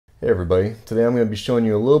Hey everybody, today I'm going to be showing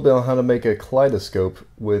you a little bit on how to make a kaleidoscope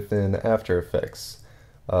within After Effects.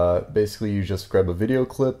 Basically you just grab a video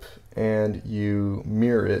clip and you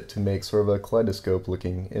mirror it to make sort of a kaleidoscope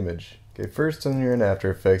looking image. Okay, first when you're in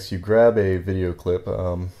After Effects you grab a video clip.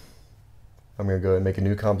 I'm going to go ahead and make a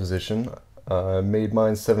new composition. I made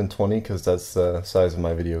mine 720 because that's the size of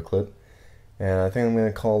my video clip. And I think I'm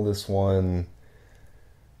going to call this one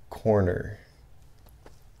Corner.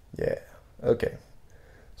 Yeah, okay.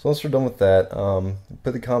 So once we're done with that,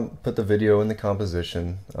 put the video in the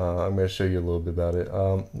composition. I'm going to show you a little bit about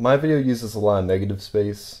it. My video uses a lot of negative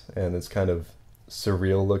space, and it's kind of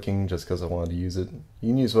surreal looking just because I wanted to use it. You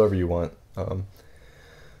can use whatever you want.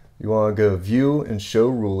 You want to go View and Show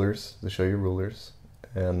Rulers to show your rulers,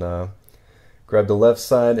 and grab the left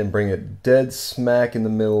side and bring it dead smack in the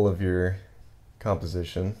middle of your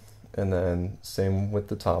composition, and then same with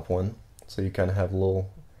the top one. So you kind of have a little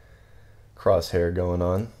crosshair going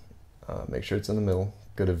on. Make sure it's in the middle.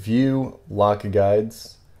 Go to View, Lock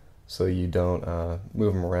Guides, so you don't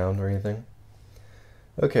move them around or anything.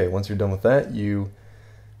 Okay, once you're done with that, you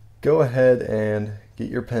go ahead and get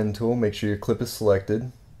your pen tool. Make sure your clip is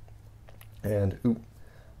selected. And I'm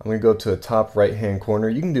going to go to the top right hand corner.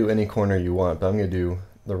 You can do any corner you want, but I'm going to do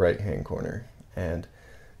the right hand corner. And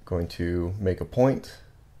I'm going to make a point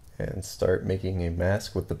and start making a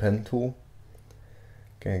mask with the pen tool.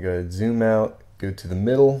 Gonna go ahead and zoom out, go to the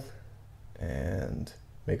middle, and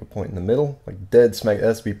make a point in the middle, like dead smack. It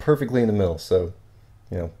has to be perfectly in the middle, so,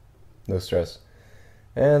 you know, no stress.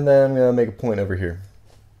 And then I'm gonna make a point over here.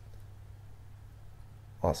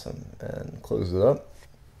 Awesome, and close it up.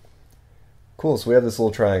 Cool, so we have this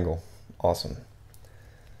little triangle. Awesome.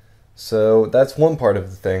 So that's one part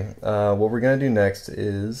of the thing. What we're gonna do next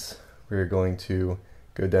is we're going to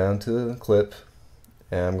go down to the clip,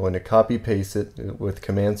 and I'm going to copy paste it with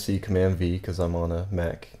Command C, Command V because I'm on a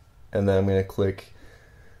Mac. And then I'm going to click,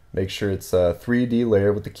 make sure it's a 3D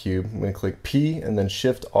layer with the cube. I'm going to click P and then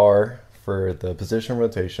Shift R for the position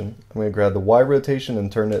rotation. I'm going to grab the Y rotation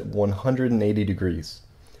and turn it 180 degrees.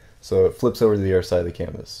 So it flips over to the other side of the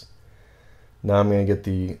canvas. Now I'm going to get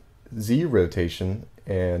the Z rotation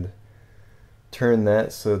and turn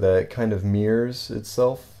that so that it kind of mirrors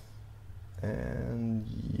itself. And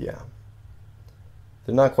yeah.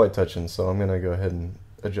 They're not quite touching, so I'm going to go ahead and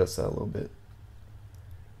adjust that a little bit.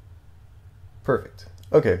 Perfect.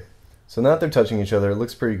 Okay, so now that they're touching each other, it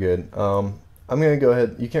looks pretty good. I'm going to go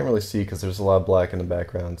ahead, you can't really see because there's a lot of black in the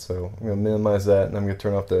background, so I'm going to minimize that, and I'm going to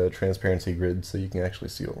turn off the transparency grid so you can actually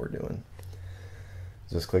see what we're doing.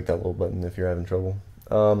 Just click that little button if you're having trouble.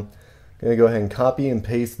 I'm going to go ahead and copy and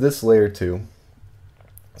paste this layer too.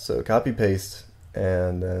 So copy, paste,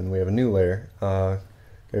 and then we have a new layer.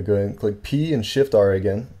 Gonna go ahead and click P and Shift R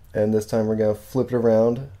again, and this time we're gonna flip it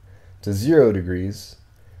around to 0 degrees,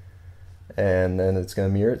 and then it's gonna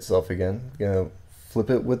mirror itself again. Gonna flip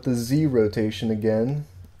it with the Z rotation again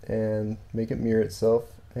and make it mirror itself,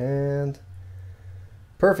 and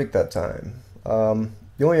perfect that time. The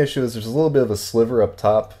only issue is there's a little bit of a sliver up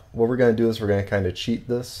top. What we're gonna do is we're gonna kind of cheat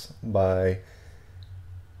this by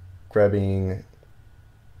grabbing,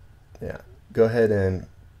 go ahead and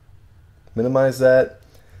minimize that.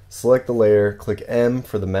 Select the layer, click M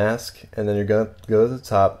for the mask, and then you're going to go to the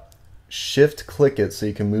top, shift click it so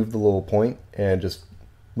you can move the little point, and just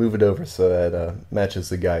move it over so that matches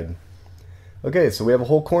the guide. Okay, so we have a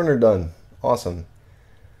whole corner done. Awesome.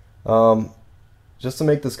 Just to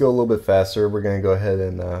make this go a little bit faster, we're going to go ahead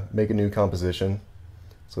and make a new composition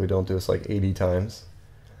so we don't do this like 80 times.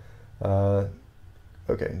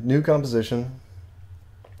 Okay, new composition.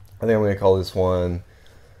 I think I'm going to call this one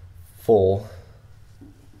Full,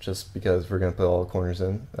 just because we're going to put all the corners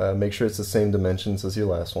in. Make sure it's the same dimensions as your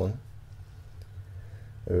last one.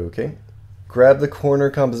 Okay. Grab the corner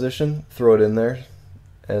composition, throw it in there,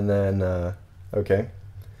 and then, okay.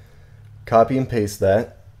 Copy and paste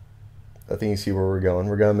that. I think you see where we're going.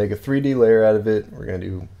 We're going to make a 3D layer out of it. We're going to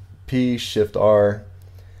do P, Shift R,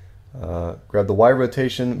 grab the Y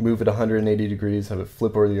rotation, move it 180 degrees, have it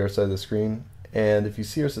flip over to the other side of the screen. And if you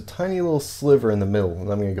see there's a tiny little sliver in the middle, and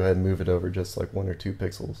I'm going to go ahead and move it over just like 1 or 2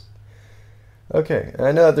 pixels. Okay, and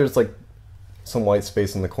I know that there's like some white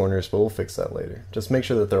space in the corners, but we'll fix that later. Just make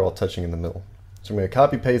sure that they're all touching in the middle. So I'm going to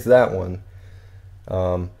copy paste that one,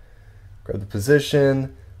 grab the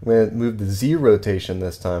position, I'm going to move the Z rotation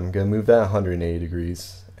this time. I'm going to move that 180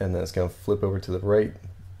 degrees, and then it's going to flip over to the right,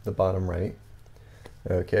 the bottom right.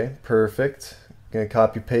 Okay, perfect. I'm going to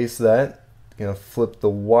copy paste that. Going to flip the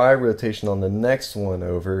Y rotation on the next one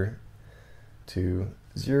over to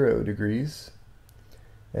 0 degrees,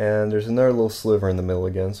 And there's another little sliver in the middle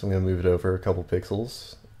again, so I'm going to move it over a couple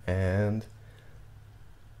pixels. And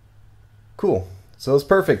Cool. So it's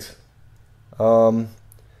perfect. So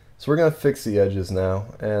we're going to fix the edges now,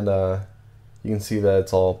 and you can see that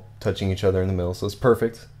it's all touching each other in the middle, so it's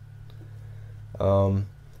perfect. Cool.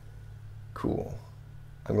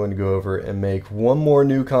 I'm going to go over and make one more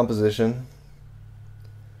new composition.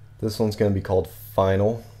 This one's going to be called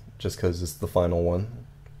Final, just because it's the final one.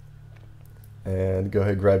 And go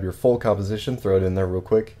ahead and grab your full composition, throw it in there real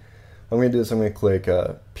quick. I'm going to do this, I'm going to click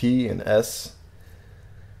P and S.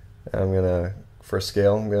 And I'm going to, for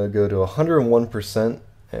scale, I'm going to go to 101%,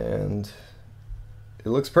 and it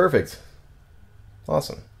looks perfect.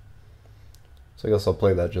 Awesome. So I guess I'll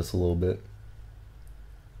play that just a little bit.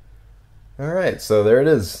 Alright, so there it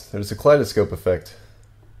is. There's a kaleidoscope effect.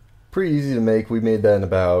 Pretty easy to make. We made that in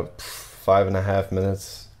about 5.5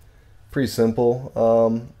 minutes. Pretty simple.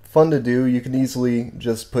 Fun to do. You can easily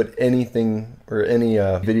just put anything or any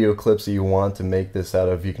video clips that you want to make this out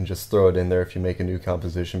of. You can just throw it in there if you make a new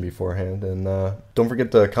composition beforehand. And don't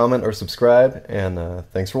forget to comment or subscribe, and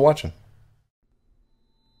thanks for watching.